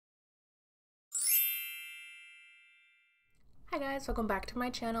Hi guys, welcome back to my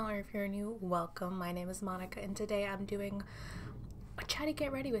channel, or if you're new, welcome. My name is Monica and today I'm doing a chatty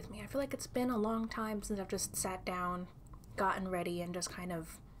get ready with me. I feel like it's been a long time since I've just sat down, gotten ready, and just kind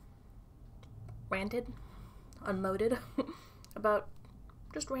of ranted, unloaded about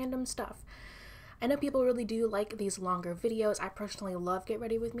just random stuff. I know people really do like these longer videos. I personally love get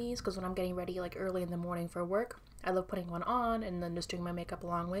ready with me's because when I'm getting ready like early in the morning for work, I love putting one on and then just doing my makeup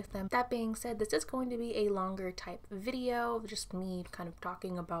along with them. That being said, this is going to be a longer type video, just me kind of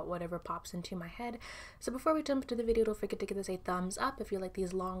talking about whatever pops into my head. So before we jump into the video, don't forget to give this a thumbs up if you like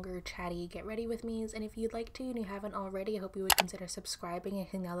these longer chatty get ready with me's, and if you'd like to and you haven't already, I hope you would consider subscribing and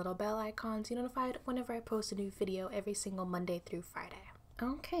hitting that little bell icon so you're notified whenever I post a new video every single Monday through Friday.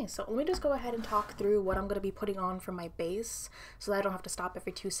 Okay, so let me just go ahead and talk through what I'm going to be putting on for my base so that I don't have to stop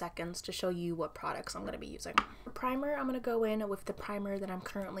every 2 seconds to show you what products I'm going to be using. For primer, I'm going to go in with the primer that I'm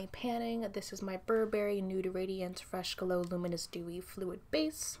currently panning. This is my Burberry Nude Radiance Fresh Glow Luminous Dewy Fluid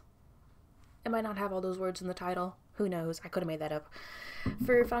Base. It might not have all those words in the title. Who knows? I could have made that up.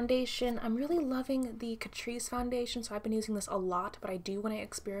 For foundation, I'm really loving the Catrice foundation, so I've been using this a lot, but I do want to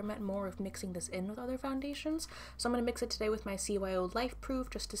experiment more with mixing this in with other foundations. So I'm going to mix it today with my CYO Life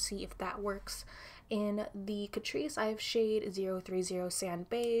Proof just to see if that works. In the Catrice, I have shade 030 Sand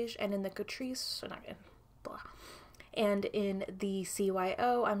Beige, and in the Catrice, and in the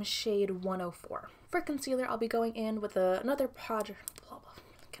CYO, I'm shade 104. For concealer, I'll be going in with another project.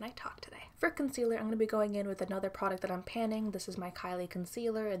 Can I talk today? For concealer, I'm going to be going in with another product that I'm panning. This is my Kylie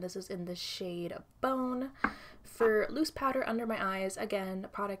concealer, and this is in the shade Bone. For loose powder under my eyes, again, a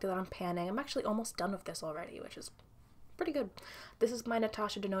product that I'm panning. I'm actually almost done with this already, which is pretty good. This is my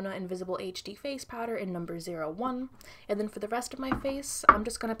Natasha Denona Invisible HD Face Powder in number 01. And then for the rest of my face, I'm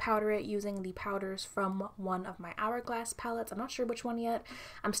just going to powder it using the powders from one of my Hourglass palettes. I'm not sure which one yet.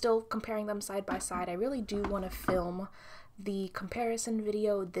 I'm still comparing them side by side. I really do want to film the comparison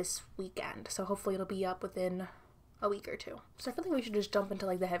video this weekend, so hopefully it'll be up within a week or two. So I feel like we should just jump into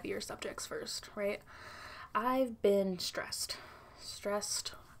like the heavier subjects first, right? I've been stressed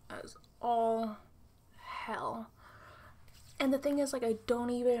as all hell, and the thing is, like, I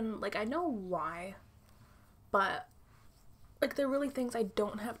don't even, like, I know why, but like there are really things I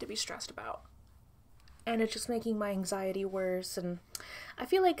don't have to be stressed about, and it's just making my anxiety worse. And I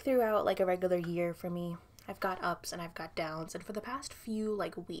feel like throughout like a regular year for me, I've got ups and I've got downs, and for the past few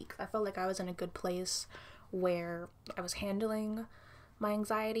like weeks, I felt like I was in a good place where I was handling my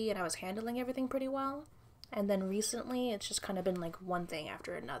anxiety and I was handling everything pretty well. And then recently, it's just kind of been like one thing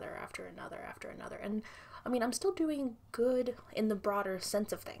after another, after another, after another. And I mean, I'm still doing good in the broader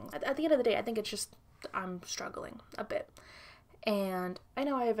sense of things. At the end of the day, I think it's just I'm struggling a bit. And I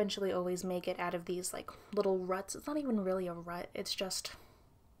know I eventually always make it out of these like little ruts. It's not even really a rut. It's just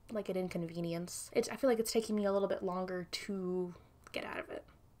like an inconvenience. I feel like it's taking me a little bit longer to get out of it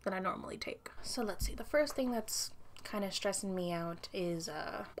than I normally take. So let's see. The first thing that's kind of stressing me out is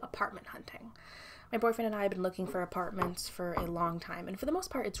apartment hunting. My boyfriend and I have been looking for apartments for a long time, and for the most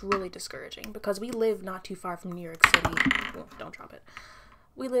part it's really discouraging because we live not too far from New York City. Oh, don't drop it.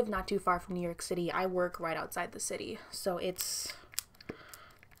 We live not too far from New York City. I work right outside the city, so it's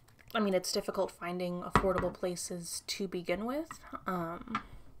difficult finding affordable places to begin with.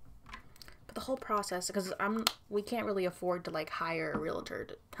 But the whole process, because we can't really afford to like hire a realtor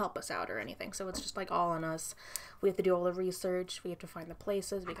to help us out or anything, so it's just like all on us. We have to do all the research, we have to find the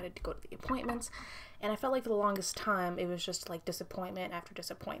places, we gotta go to the appointments, and I felt like for the longest time it was just like disappointment after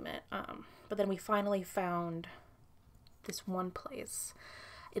disappointment. But then we finally found this one place.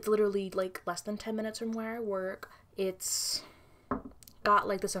 It's literally like less than 10 minutes from where I work. It's got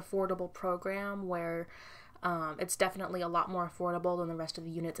like this affordable program where it's definitely a lot more affordable than the rest of the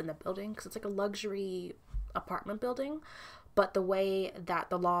units in the building because it's like a luxury apartment building. But the way that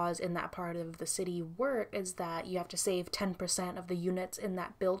the laws in that part of the city work is that you have to save 10% of the units in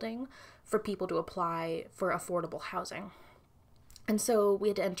that building for people to apply for affordable housing. And so we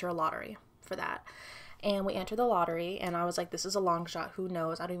had to enter a lottery for that. And we entered the lottery, and I was like, this is a long shot. Who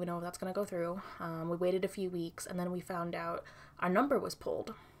knows? I don't even know if that's going to go through. We waited a few weeks, and then we found out our number was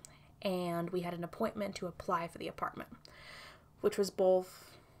pulled. And we had an appointment to apply for the apartment, which was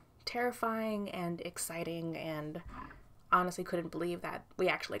both terrifying and exciting, and honestly couldn't believe that we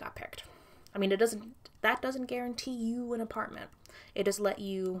actually got picked. I mean, that doesn't guarantee you an apartment. It just let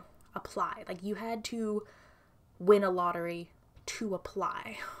you apply. Like, you had to win a lottery to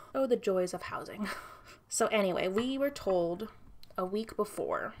apply. Oh, the joys of housing. So anyway, we were told a week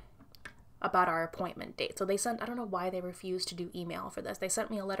before about our appointment date. So they sent, I don't know why they refused to do email for this. They sent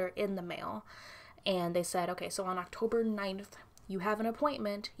me a letter in the mail, and they said, okay, so on October 9th, you have an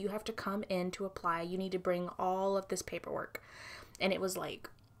appointment, you have to come in to apply, you need to bring all of this paperwork. And it was like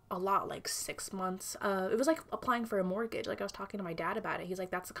a lot, like 6 months. It was like applying for a mortgage. Like I was talking to my dad about it. He's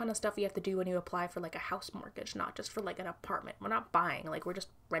like, that's the kind of stuff you have to do when you apply for like a house mortgage, not just for like an apartment. We're not buying, like we're just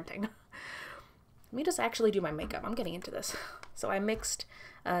renting. Let me just actually do my makeup. I'm getting into this. So I mixed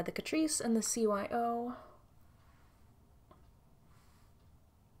the Catrice and the CYO.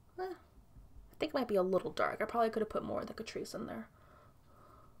 I think it might be a little dark. I probably could have put more of the Catrice in there.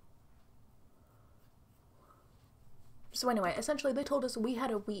 So anyway, essentially they told us we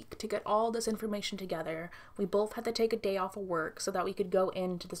had a week to get all this information together. We both had to take a day off of work so that we could go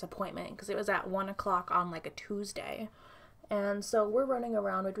into this appointment because it was at 1 o'clock on like a Tuesday. And so we're running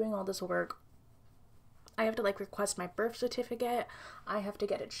around, we're doing all this work. I have to like request my birth certificate. I have to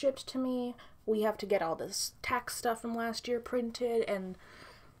get it shipped to me. We have to get all this tax stuff from last year printed, and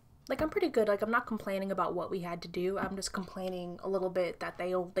like I'm pretty good. Like I'm not complaining about what we had to do. I'm just complaining a little bit that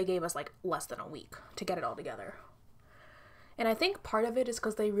they gave us like less than a week to get it all together. And I think part of it is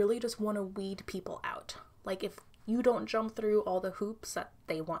because they really just want to weed people out. Like if you don't jump through all the hoops that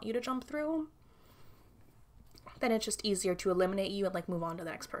they want you to jump through, then it's just easier to eliminate you and like move on to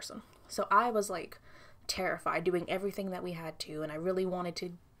the next person. So I was like terrified doing everything that we had to, and I really wanted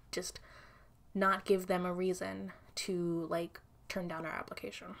to just not give them a reason to like turn down our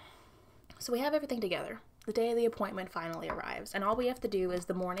application. So we have everything together. The day of the appointment finally arrives, and all we have to do is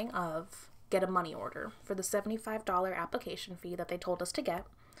the morning of get a money order for the $75 application fee that they told us to get.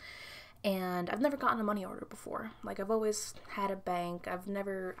 And I've never gotten a money order before. Like I've always had a bank. I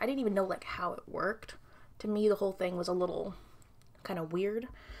didn't even know like how it worked. To me, the whole thing was a little kind of weird.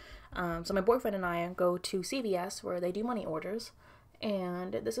 So my boyfriend and I go to CVS where they do money orders.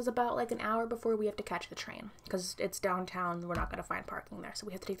 And this is about like an hour before we have to catch the train because it's downtown. We're not going to find parking there. So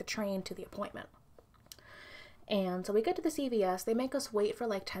we have to take the train to the appointment. And so we get to the CVS, they make us wait for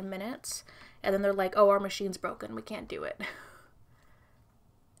like 10 minutes, and then they're like, oh, our machine's broken, we can't do it.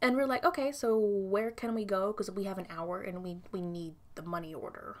 And we're like, okay, so where can we go? Because we have an hour and we need the money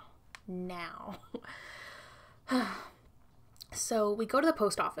order now. So we go to the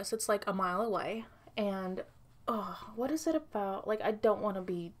post office, it's like a mile away, and what is it about? Like, I don't want to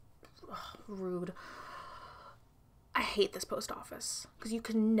be rude. I hate this post office because you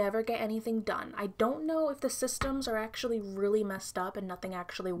can never get anything done. I don't know if the systems are actually really messed up and nothing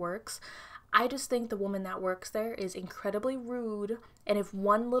actually works. I just think the woman that works there is incredibly rude, and if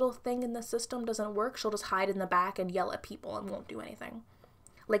one little thing in the system doesn't work, she'll just hide in the back and yell at people and won't do anything.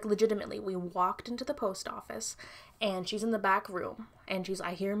 Like legitimately, we walked into the post office and she's in the back room and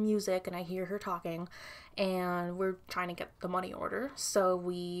I hear music and I hear her talking, and we're trying to get the money order. So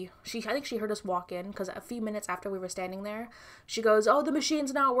I think she heard us walk in because a few minutes after we were standing there, she goes, oh, the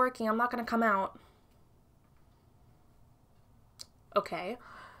machine's not working, I'm not going to come out. Okay.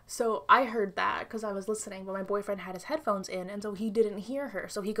 So I heard that because I was listening, but my boyfriend had his headphones in, and so he didn't hear her.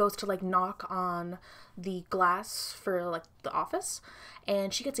 So he goes to like knock on the glass for like the office,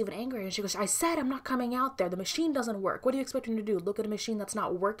 and she gets even angry and she goes, I said I'm not coming out there. The machine doesn't work. What do you expect me to do? Look at a machine that's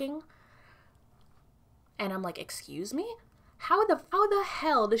not working? And I'm like, excuse me? How the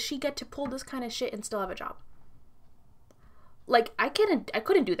hell does she get to pull this kind of shit and still have a job? Like I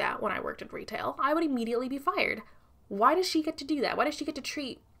couldn't do that when I worked in retail. I would immediately be fired. Why does she get to do that? Why does she get to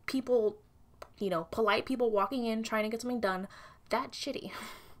treat people, polite people walking in trying to get something done that shitty?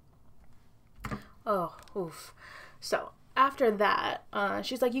 Oh, oof. So after that,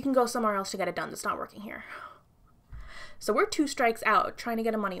 she's like, you can go somewhere else to get it done. It's not working here. So we're 2 strikes out trying to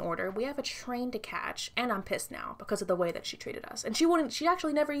get a money order. We have a train to catch, and I'm pissed now because of the way that she treated us. And she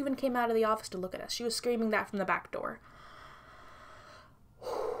actually never even came out of the office to look at us. She was screaming that from the back door.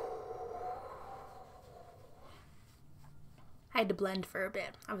 I had to blend for a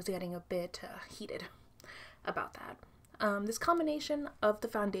bit. I was getting a bit heated about that. This combination of the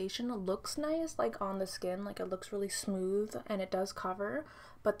foundation looks nice, like on the skin, like it looks really smooth and it does cover,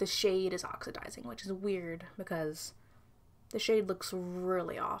 but the shade is oxidizing, which is weird because the shade looks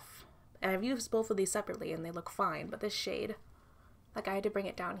really off. And I've used both of these separately and they look fine, but this shade, like I had to bring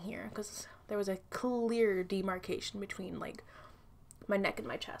it down here because there was a clear demarcation between like my neck and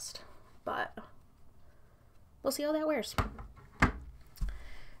my chest, but we'll see how that wears.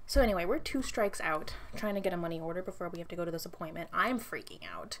 So anyway, we're 2 strikes out trying to get a money order before we have to go to this appointment. I'm freaking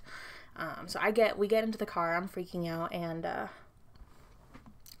out. So we get into the car, I'm freaking out, and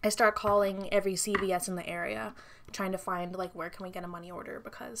I start calling every CVS in the area, trying to find like where can we get a money order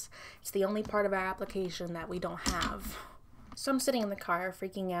because it's the only part of our application that we don't have. So I'm sitting in the car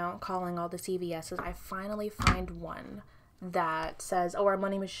freaking out, calling all the CVS's. I finally find one that says, oh, our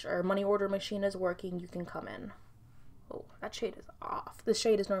money order machine is working, you can come in. Oh, that shade is off. This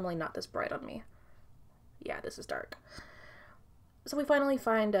shade is normally not this bright on me. Yeah, this is dark. So we finally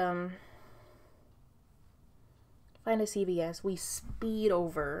find a CVS. We speed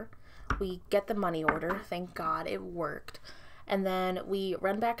over. We get the money order. Thank God it worked. And then we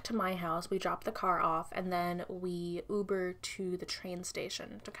run back to my house. We drop the car off, and then we Uber to the train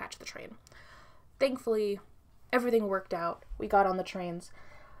station to catch the train. Thankfully, everything worked out. We got on the trains.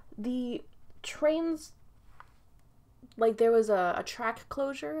 The trains, like, there was a track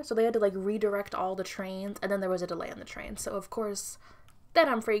closure, so they had to, like, redirect all the trains, and then there was a delay on the train. So, of course, then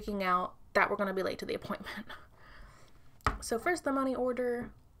I'm freaking out that we're going to be late to the appointment. So first the money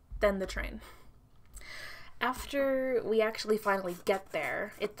order, then the train. After we actually finally get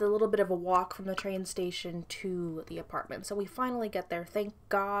there, it's a little bit of a walk from the train station to the apartment. So we finally get there. Thank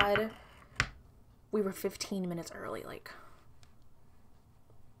God we were 15 minutes early, like,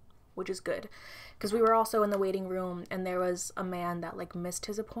 which is good. Because we were also in the waiting room, and there was a man that, like, missed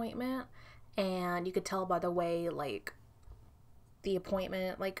his appointment. And you could tell by the way, like, the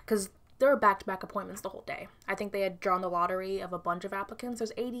appointment, like, because there were back-to-back appointments the whole day. I think they had drawn the lottery of a bunch of applicants.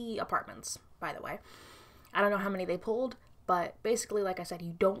 There's 80 apartments, by the way. I don't know how many they pulled, but basically, like I said,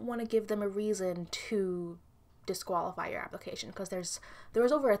 you don't want to give them a reason to disqualify your application, because there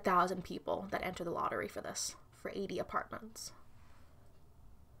was over 1,000 people that entered the lottery for this, for 80 apartments.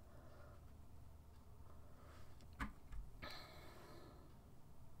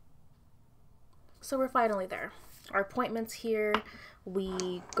 So we're finally there. Our appointment's here.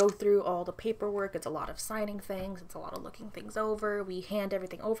 We go through all the paperwork. It's a lot of signing things. It's a lot of looking things over. We hand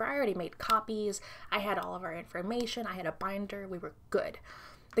everything over. I already made copies. I had all of our information. I had a binder. We were good.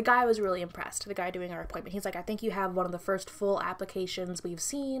 The guy was really impressed, the guy doing our appointment. He's like, I think you have one of the first full applications we've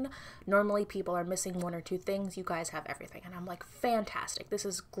seen. Normally people are missing 1 or 2 things. You guys have everything. And I'm like, fantastic. This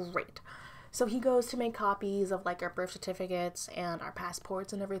is great. So he goes to make copies of, like, our birth certificates and our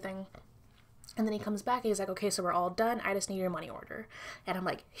passports and everything. And then he comes back and he's like, okay, so we're all done. I just need your money order. And I'm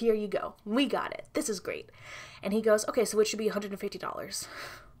like, here you go. We got it. This is great. And he goes, okay, so it should be $150.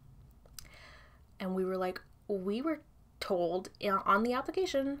 And we were like, we were told on the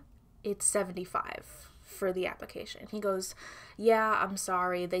application, it's $75 for the application. He goes, yeah, I'm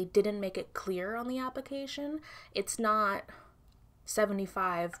sorry. They didn't make it clear on the application. It's not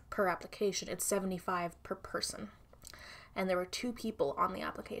 $75 per application. It's $75 per person. And there were 2 people on the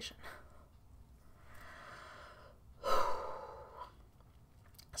application.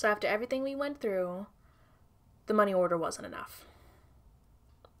 So after everything we went through, the money order wasn't enough.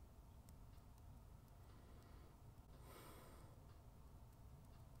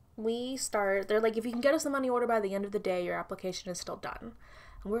 They're like, if you can get us the money order by the end of the day, your application is still done.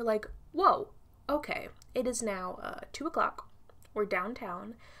 And we're like, whoa, okay. It is now 2 o'clock. We're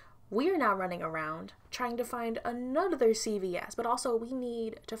downtown. We are now running around trying to find another CVS, but also we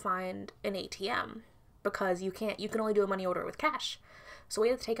need to find an ATM because you can only do a money order with cash. So we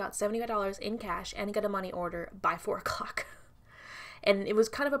had to take out $75 in cash and get a money order by 4 o'clock. And it was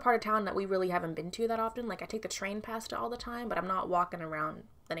kind of a part of town that we really haven't been to that often. Like, I take the train past it all the time, but I'm not walking around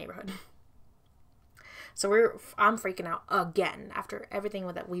the neighborhood. So I'm freaking out again after everything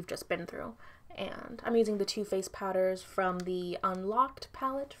that we've just been through. And I'm using the 2 face powders from the Unlocked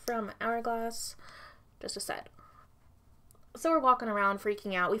palette from Hourglass. Just a set. So we're walking around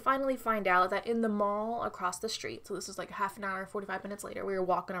freaking out. We finally find out that in the mall across the street, so this is like half an hour, 45 minutes later, we were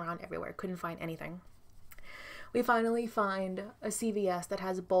walking around everywhere, couldn't find anything. We finally find a CVS that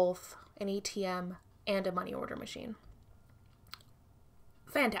has both an ATM and a money order machine.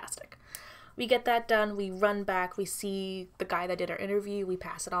 Fantastic. We get that done, we run back, we see the guy that did our interview, we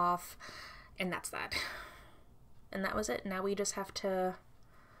pass it off, and that's that. And that was it. Now we just have to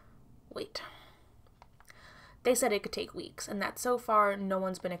wait. They said it could take weeks, and that so far no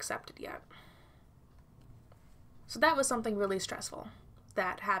one's been accepted yet. So that was something really stressful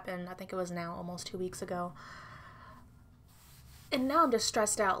that happened. I think it was now almost 2 weeks ago. And now I'm just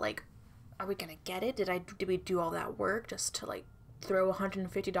stressed out, like, are we gonna get it? Did we do all that work just to, like, throw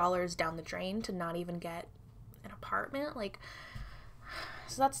 $150 down the drain to not even get an apartment? Like,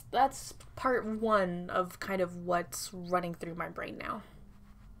 so that's part 1 of kind of what's running through my brain now.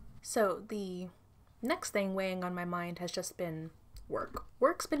 So the next thing weighing on my mind has just been work.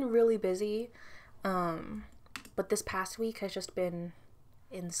 Work's been really busy, but this past week has just been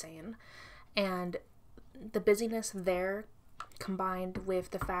insane. And the busyness there combined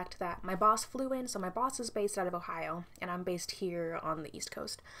with the fact that my boss flew in, so my boss is based out of Ohio, and I'm based here on the East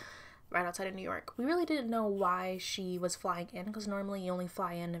Coast. right outside of New York. We really didn't know why she was flying in, because normally you only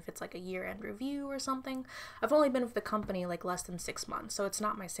fly in if it's like a year-end review or something. I've only been with the company like less than 6 months, so it's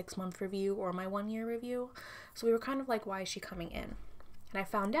not my 6-month review or my 1-year review. So we were kind of like, why is she coming in? And I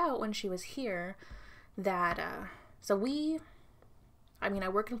found out when she was here that, I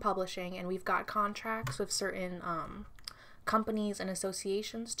work in publishing, and we've got contracts with certain companies and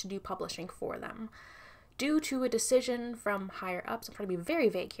associations to do publishing for them. Due to a decision from higher ups, I'm trying to be very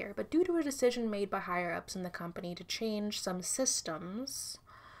vague here, but due to a decision made by higher ups in the company to change some systems,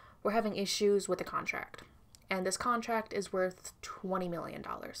 we're having issues with the contract. And this contract is worth $20 million.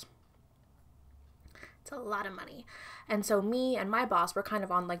 It's a lot of money. And so me and my boss, we're kind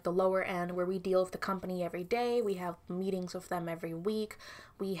of on like the lower end where we deal with the company every day. We have meetings with them every week.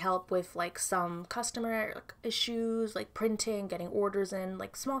 We help with like some customer issues, like printing, getting orders in,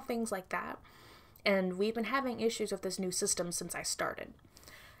 like small things like that. And we've been having issues with this new system since I started.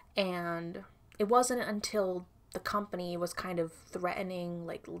 And it wasn't until the company was kind of threatening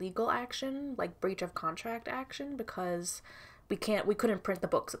like legal action, like breach of contract action, because we couldn't print the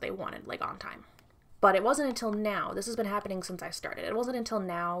books that they wanted like on time. But it wasn't until now, this has been happening since I started, it wasn't until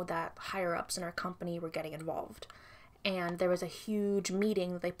now that higher ups in our company were getting involved. And there was a huge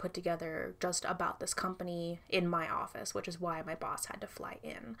meeting that they put together just about this company in my office, which is why my boss had to fly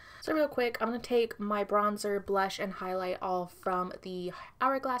in. So real quick, I'm going to take my bronzer, blush, and highlight all from the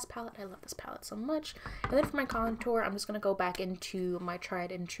Hourglass palette. I love this palette so much. And then for my contour, I'm just going to go back into my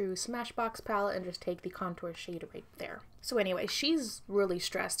tried and true Smashbox palette and just take the contour shade right there. So anyway, she's really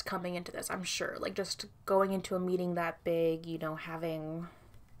stressed coming into this, I'm sure. Like just going into a meeting that big, you know,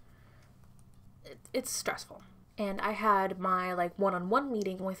 it's stressful. And I had my like one-on-one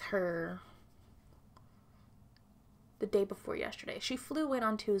meeting with her the day before yesterday. She flew in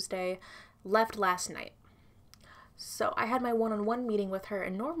on Tuesday, left last night. So I had my one-on-one meeting with her,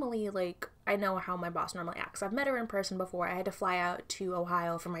 and normally, like, I know how my boss normally acts. I've met her in person before. I had to fly out to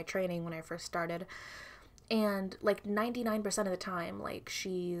Ohio for my training when I first started. And like 99% of the time, like,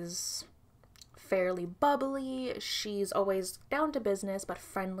 she's fairly bubbly. She's always down to business, but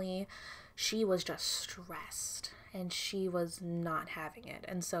friendly. She was just stressed, and she was not having it.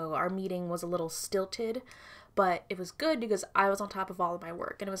 And so our meeting was a little stilted, but it was good because I was on top of all of my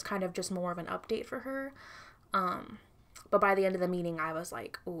work, and it was kind of just more of an update for her. But by the end of the meeting, I was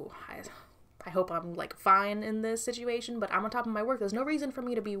like, ooh, I hope I'm like fine in this situation, but I'm on top of my work. There's no reason for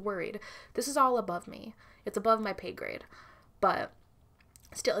me to be worried. This is all above me. It's above my pay grade. But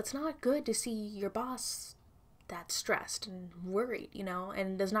still, it's not good to see your boss that stressed and worried, you know,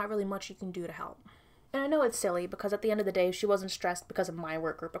 and there's not really much you can do to help. And I know it's silly because at the end of the day, she wasn't stressed because of my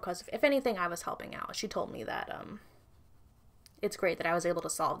work or because, if anything, I was helping out. She told me that it's great that I was able to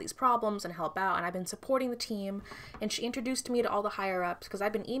solve these problems and help out, and I've been supporting the team, and she introduced me to all the higher ups because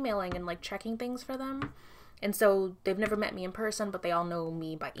I've been emailing and like checking things for them, and so they've never met me in person, but they all know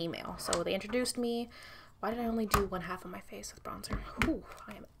me by email. So they introduced me. Why did I only do one half of my face with bronzer? Ooh,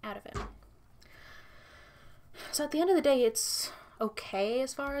 I am out of it. So at the end of the day, it's okay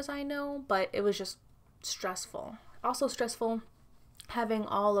as far as I know, but it was just stressful. Also stressful having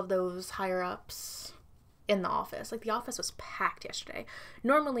all of those higher ups in the office. Like, the office was packed yesterday.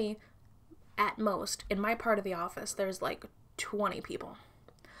 Normally, at most, in my part of the office, there's like 20 people.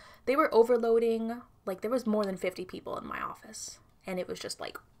 They were overloading, like there was more than 50 people in my office. And it was just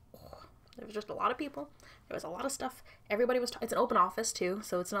like, there was just a lot of people. There was a lot of stuff. Everybody was, it's an open office too,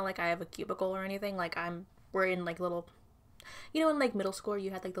 so it's not like I have a cubicle or anything. Like we're in like little, you know, in like middle school,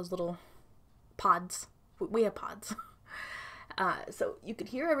 you had like those little pods. We have pods. So you could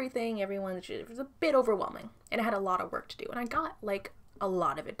hear everything, everyone. It was a bit overwhelming, and I had a lot of work to do, and I got like a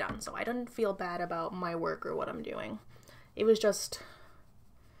lot of it done, so I didn't feel bad about my work or what I'm doing. It was just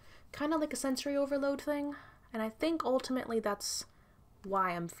kind of like a sensory overload thing, and I think ultimately that's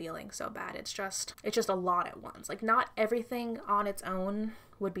why I'm feeling so bad. It's just a lot at once. Like, not everything on its own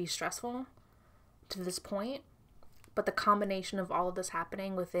would be stressful to this point, but the combination of all of this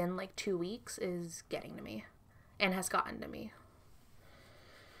happening within like 2 weeks is getting to me, and has gotten to me.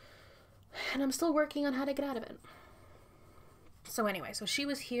 And I'm still working on how to get out of it. So anyway, so she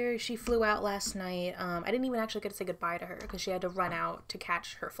was here. She flew out last night. I didn't even actually get to say goodbye to her because she had to run out to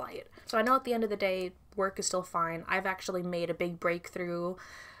catch her flight. So I know at the end of the day, work is still fine. I've actually made a big breakthrough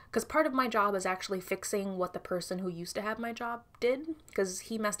because part of my job is actually fixing what the person who used to have my job did, because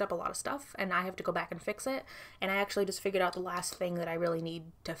he messed up a lot of stuff and I have to go back and fix it. And I actually just figured out the last thing that I really need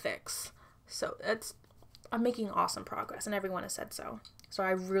to fix. So I'm making awesome progress, and everyone has said so. So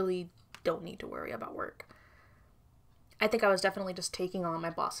I really don't need to worry about work. I think I was definitely just taking on my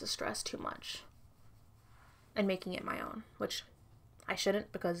boss's stress too much and making it my own, which I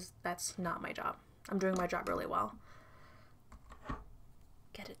shouldn't, because that's not my job. I'm doing my job really well.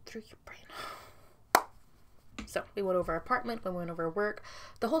 Get it through your brain. So we went over apartment, we went over work.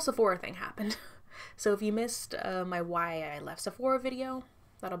 The whole Sephora thing happened. So if you missed my why I left Sephora video,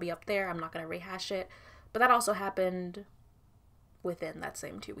 that'll be up there. I'm not going to rehash it. But that also happened within that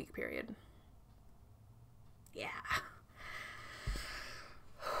same 2-week period. Yeah.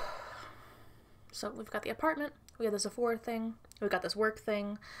 So we've got the apartment, we have the Sephora thing, we got this work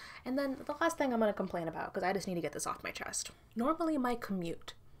thing, and then the last thing I'm going to complain about, because I just need to get this off my chest. Normally my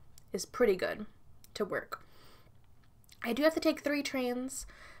commute is pretty good to work. I do have to take 3 trains,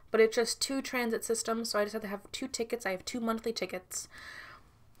 but it's just 2 transit systems, so I just have to have 2 tickets. I have 2 monthly tickets.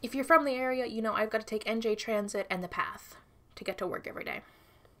 If you're from the area, you know I've got to take NJ Transit and the Path to get to work every day.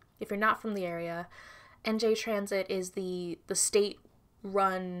 If you're not from the area, NJ Transit is the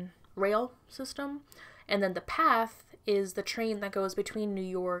state-run rail system, and then the Path is the train that goes between New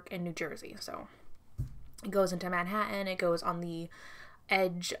York and New Jersey. So it goes into Manhattan, it goes on the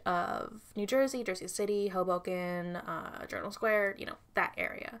edge of New Jersey, Jersey City, Hoboken, Journal Square, you know, that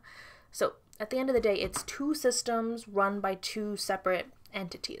area. So at the end of the day, it's 2 systems run by 2 separate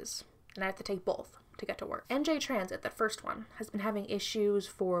entities, and I have to take both to get to work. NJ Transit, that first one, has been having issues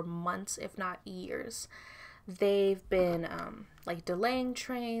for months, if not years. They've been like delaying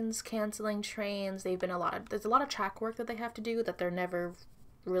trains, canceling trains. There's a lot of track work that they have to do that they're never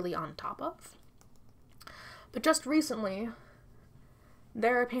really on top of. But just recently,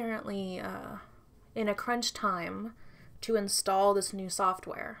 they're apparently in a crunch time to install this new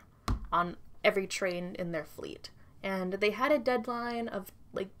software on every train in their fleet. And they had a deadline of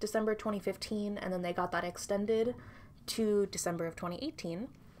like December 2015, and then they got that extended to December of 2018.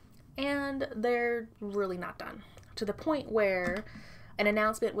 And they're really not done, to the point where an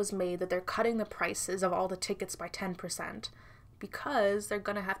announcement was made that they're cutting the prices of all the tickets by 10% because they're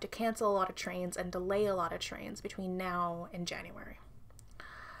going to have to cancel a lot of trains and delay a lot of trains between now and January.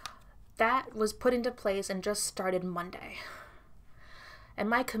 That was put into place and just started Monday. And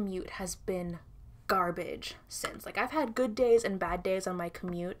my commute has been garbage since. Like, I've had good days and bad days on my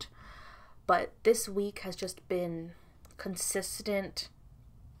commute, but this week has just been consistent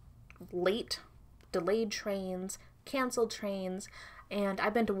late, delayed trains, canceled trains, and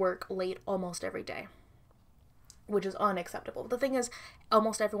I've been to work late almost every day, which is unacceptable. The thing is,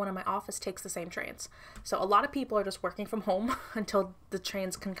 almost everyone in my office takes the same trains. So a lot of people are just working from home until the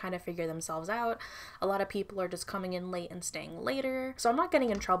trains can kind of figure themselves out. A lot of people are just coming in late and staying later. So I'm not getting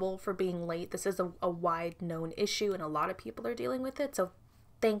in trouble for being late. This is a wide known issue, and a lot of people are dealing with it. So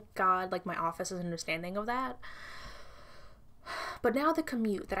thank God, like, my office is understanding of that. But now the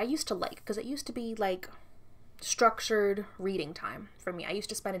commute that I used to like, because it used to be like structured reading time for me. I used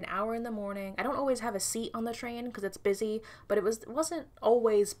to spend an hour in the morning. I don't always have a seat on the train because it's busy, but it wasn't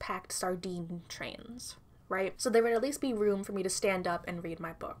always packed sardine trains, right? So there would at least be room for me to stand up and read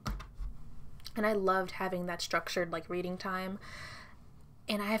my book. And I loved having that structured like reading time,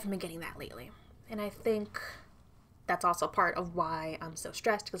 and I haven't been getting that lately. And I think that's also part of why I'm so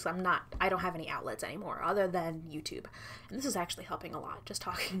stressed, because I don't have any outlets anymore other than YouTube. And this is actually helping a lot, just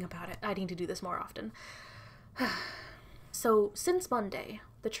talking about it. I need to do this more often. So since Monday,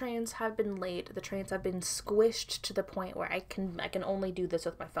 the trains have been late. The trains have been squished to the point where I can only do this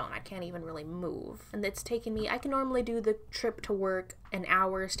with my phone. I can't even really move. And it's taken me, I can normally do the trip to work an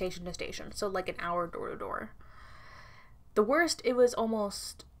hour station to station. So like an hour door to door. The worst, it was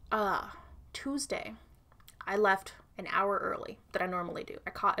almost Tuesday. I left an hour early that I normally do. I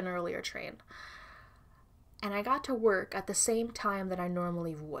caught an earlier train. And I got to work at the same time that I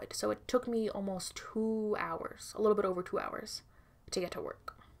normally would. So it took me almost 2 hours, a little bit over 2 hours, to get to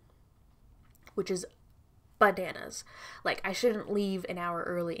work. Which is bananas. Like, I shouldn't leave an hour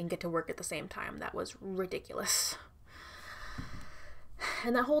early and get to work at the same time. That was ridiculous.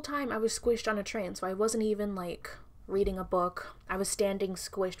 And that whole time I was squished on a train, so I wasn't even, like, reading a book. I was standing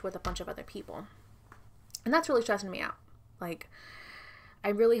squished with a bunch of other people. And that's really stressing me out. Like,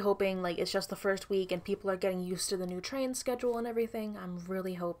 I'm really hoping, like, it's just the first week and people are getting used to the new train schedule and everything. I'm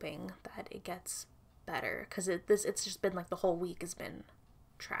really hoping that it gets better, because it's just been, like, the whole week has been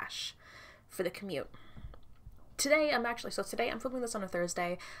trash for the commute. Today I'm filming this on a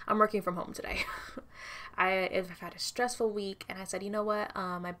Thursday. I'm working from home today. I've had a stressful week, and I said, you know what,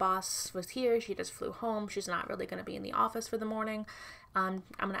 my boss was here, she just flew home, she's not really going to be in the office for the morning, I'm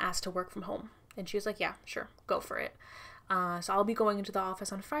going to ask to work from home. And she was like, yeah, sure, go for it. So I'll be going into the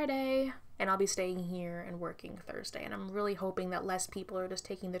office on Friday, and I'll be staying here and working Thursday. And I'm really hoping that less people are just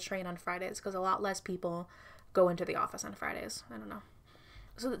taking the train on Fridays, because a lot less people go into the office on Fridays. I don't know.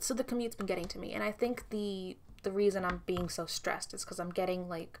 So the commute's been getting to me, and I think the the reason I'm being so stressed is because I'm getting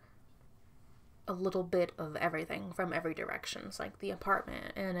like a little bit of everything from every direction. It's like the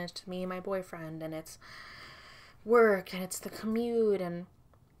apartment, and it's me and my boyfriend, and it's work, and it's the commute, and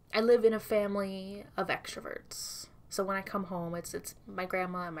I live in a family of extroverts. So when I come home, it's my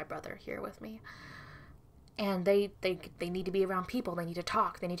grandma and my brother here with me. And they need to be around people. They need to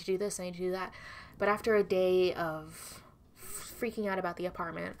talk. They need to do this. They need to do that. But after a day of freaking out about the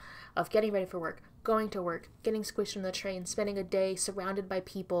apartment, of getting ready for work, going to work, getting squished in the train, spending a day surrounded by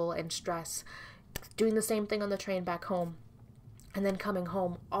people and stress, doing the same thing on the train back home, and then coming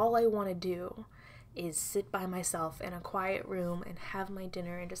home, all I want to do is sit by myself in a quiet room and have my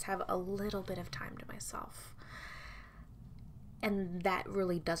dinner and just have a little bit of time to myself. And that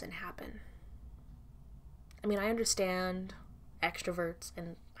really doesn't happen. I mean, I understand extroverts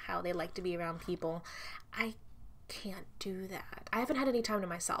and how they like to be around people. I can't do that. I haven't had any time to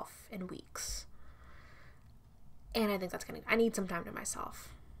myself in weeks. And I think I need some time to myself,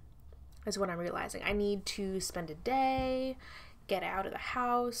 is what I'm realizing. I need to spend a day, get out of the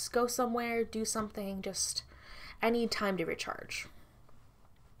house, go somewhere, do something. I need time to recharge,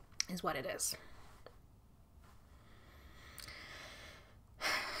 is what it is.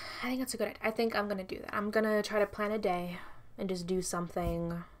 I think that's a good idea. I think I'm going to do that. I'm going to try to plan a day and just do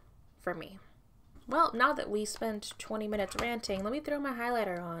something for me. Well, now that we spent 20 minutes ranting, let me throw my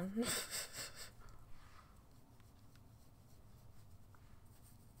highlighter on.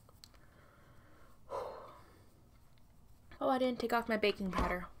 Oh, I didn't take off my baking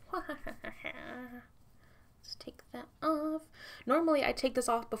powder. Let's take that off. Normally, I take this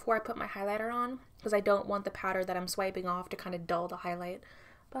off before I put my highlighter on because I don't want the powder that I'm swiping off to kind of dull the highlight.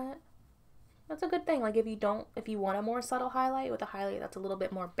 But that's a good thing. Like if you want a more subtle highlight with a highlight that's a little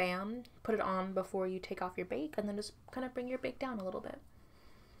bit more bam, put it on before you take off your bake and then just kind of bring your bake down a little bit.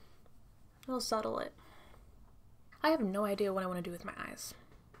 It'll subtle it. I have no idea what I want to do with my eyes.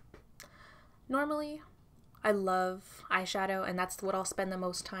 Normally, I love eyeshadow and that's what I'll spend the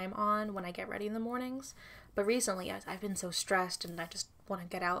most time on when I get ready in the mornings. But recently, I've been so stressed and I just want to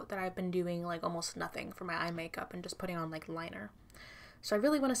get out that I've been doing like almost nothing for my eye makeup and just putting on like liner. So I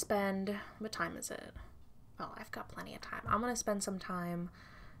really want to spend, what time is it? Oh, I've got plenty of time. I'm going to spend some time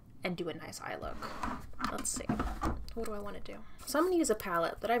and do a nice eye look. Let's see. What do I want to do? So I'm going to use a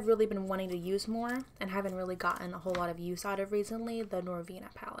palette that I've really been wanting to use more and haven't really gotten a whole lot of use out of recently, the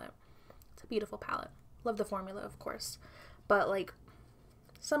Norvina palette. It's a beautiful palette. Love the formula, of course. But like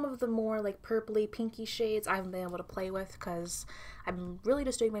some of the more like purpley, pinky shades I haven't been able to play with because I'm really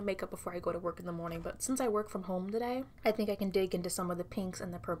just doing my makeup before I go to work in the morning. But since I work from home today, I think I can dig into some of the pinks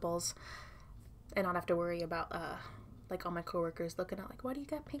and the purples and not have to worry about like all my coworkers looking at like, why do you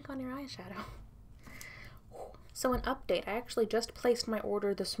got pink on your eyeshadow? So an update, I actually just placed my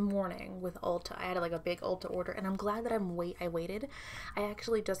order this morning with Ulta. I had like a big Ulta order and I'm glad that I waited. I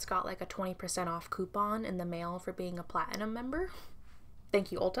actually just got like a 20% off coupon in the mail for being a platinum member.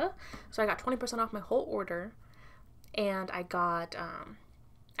 Thank you, Ulta. So I got 20% off my whole order, and I got,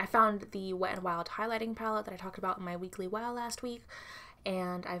 I found the Wet n Wild highlighting palette that I talked about in my weekly wow last week,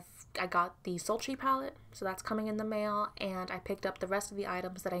 and I got the Sultry palette, so that's coming in the mail, and I picked up the rest of the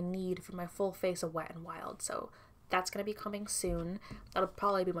items that I need for my full face of Wet n Wild, so that's going to be coming soon. That'll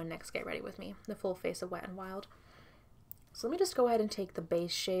probably be my next get ready with me, the full face of Wet n Wild. So let me just go ahead and take the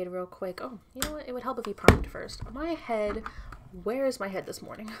base shade real quick. Oh, you know what? It would help if you primed first. My head... Where is my head this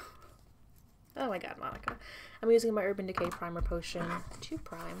morning? Oh my god, Monica. I'm using my Urban Decay Primer Potion to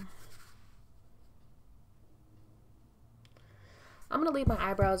prime. I'm gonna leave my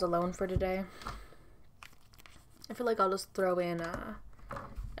eyebrows alone for today. I feel like I'll just throw in a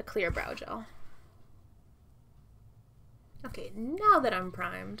clear brow gel. Okay, now that I'm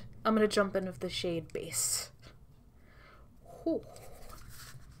primed, I'm gonna jump in with the shade Base. Whew.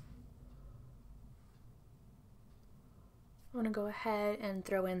 I'm going to go ahead and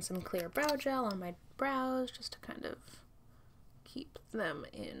throw in some clear brow gel on my brows just to kind of keep them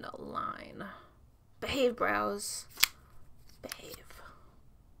in line. Behave, brows. Behave.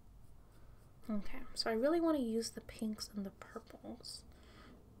 Okay, so I really want to use the pinks and the purples.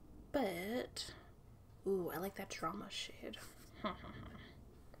 But, ooh, I like that drama shade.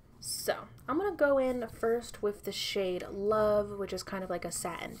 So, I'm going to go in first with the shade Love, which is kind of like a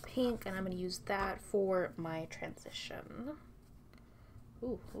satin pink, and I'm going to use that for my transition.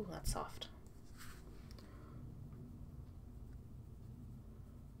 Ooh, that's soft.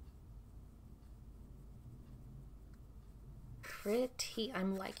 Pretty.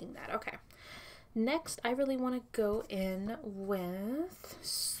 I'm liking that. Okay. Next, I really want to go in with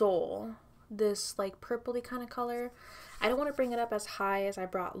Soul, this like purpley kind of color. I don't want to bring it up as high as I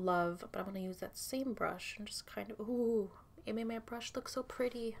brought Love, but I'm going to use that same brush and just kind of, ooh, it made my brush look so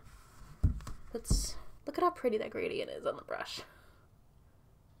pretty. Let's look at how pretty that gradient is on the brush.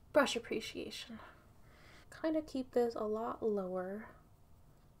 Brush appreciation. Kind of keep this a lot lower.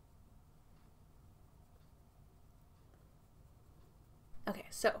 Okay,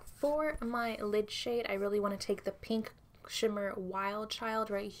 so for my lid shade, I really want to take the pink shimmer Wild Child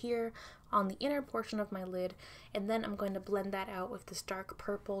right here on the inner portion of my lid, and then I'm going to blend that out with this dark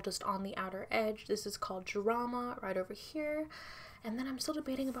purple just on the outer edge. This is called Drama right over here, and then I'm still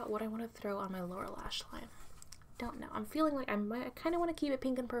debating about what I want to throw on my lower lash line. Don't know. I'm feeling like I kind of want to keep it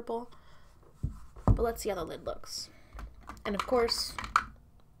pink and purple, but let's see how the lid looks. And of course,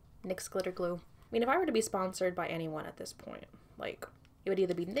 NYX glitter glue. I mean, if I were to be sponsored by anyone at this point, like, it would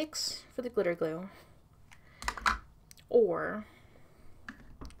either be NYX for the glitter glue, or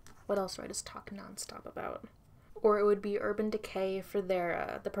what else do I just talk nonstop about? Or it would be Urban Decay for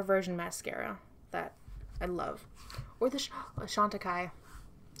their the Perversion mascara that I love, or the Chantecaille.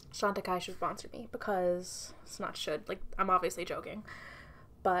 Chantecaille should sponsor me, because it's not should, like, I'm obviously joking,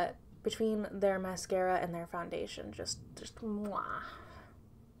 but between their mascara and their foundation, just mwah.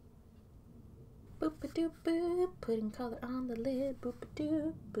 Boop-a-doop boop, putting color on the lid.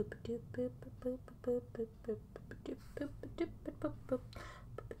 Boop-a-doop, boop-a-doop boop, boop-a-doop boop, boop-a-doop boop-a-doop boop,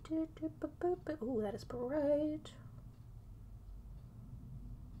 boop-a-doop boop, boop. Ooh, that is bright.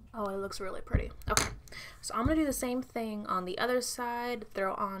 Oh, it looks really pretty. Okay, so I'm gonna do the same thing on the other side,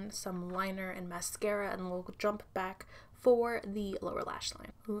 throw on some liner and mascara, and we'll jump back for the lower lash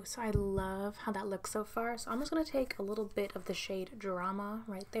line. Ooh, so I love how that looks so far. So I'm just gonna take a little bit of the shade Drama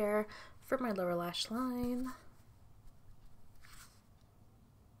right there for my lower lash line.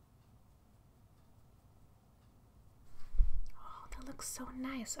 Oh, that looks so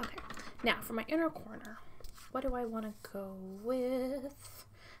nice. Okay, now for my inner corner, what do I want to go with?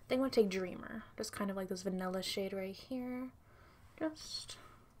 I think I'm going to take Dreamer, just kind of like this vanilla shade right here. Just,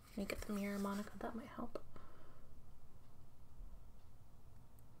 let me get the mirror, Monica, that might help.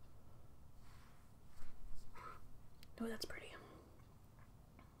 Oh, that's pretty.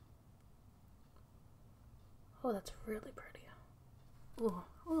 Oh, that's really pretty. Ooh,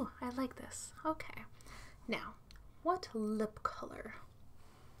 ooh, I like this. Okay. Now, what lip color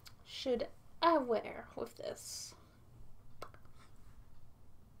should I wear with this?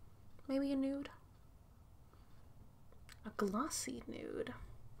 Maybe a nude? A glossy nude.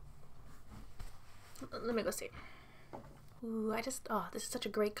 Let me go see. Ooh, oh, this is such a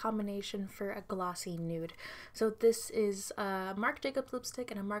great combination for a glossy nude. So this is a Marc Jacobs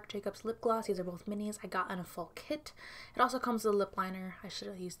lipstick and a Marc Jacobs lip gloss. These are both minis I got in a full kit. It also comes with a lip liner. I should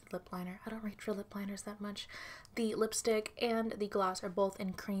have used the lip liner. I don't reach for lip liners that much. The lipstick and the gloss are both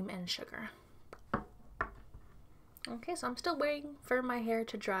in Cream and Sugar. Okay, so I'm still waiting for my hair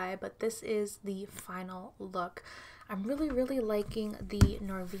to dry, but this is the final look. I'm really liking the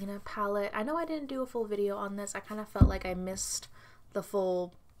Norvina palette. I know I didn't do a full video on this. I kind of felt like I missed the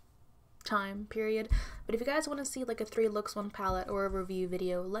full time period, but if you guys want to see like a 3 looks 1 palette or a review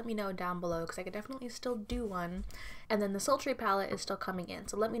video, let me know down below, because I could definitely still do one. And then the Sultry palette is still coming in,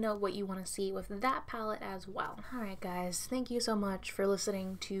 so let me know what you want to see with that palette as well. Alright guys, thank you so much for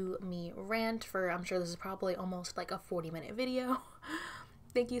listening to me rant for, I'm sure this is probably almost like a 40-minute video.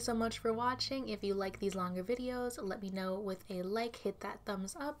 Thank you so much for watching. If you like these longer videos, let me know with a like, hit that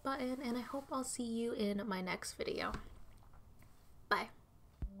thumbs up button, and I hope I'll see you in my next video. Bye.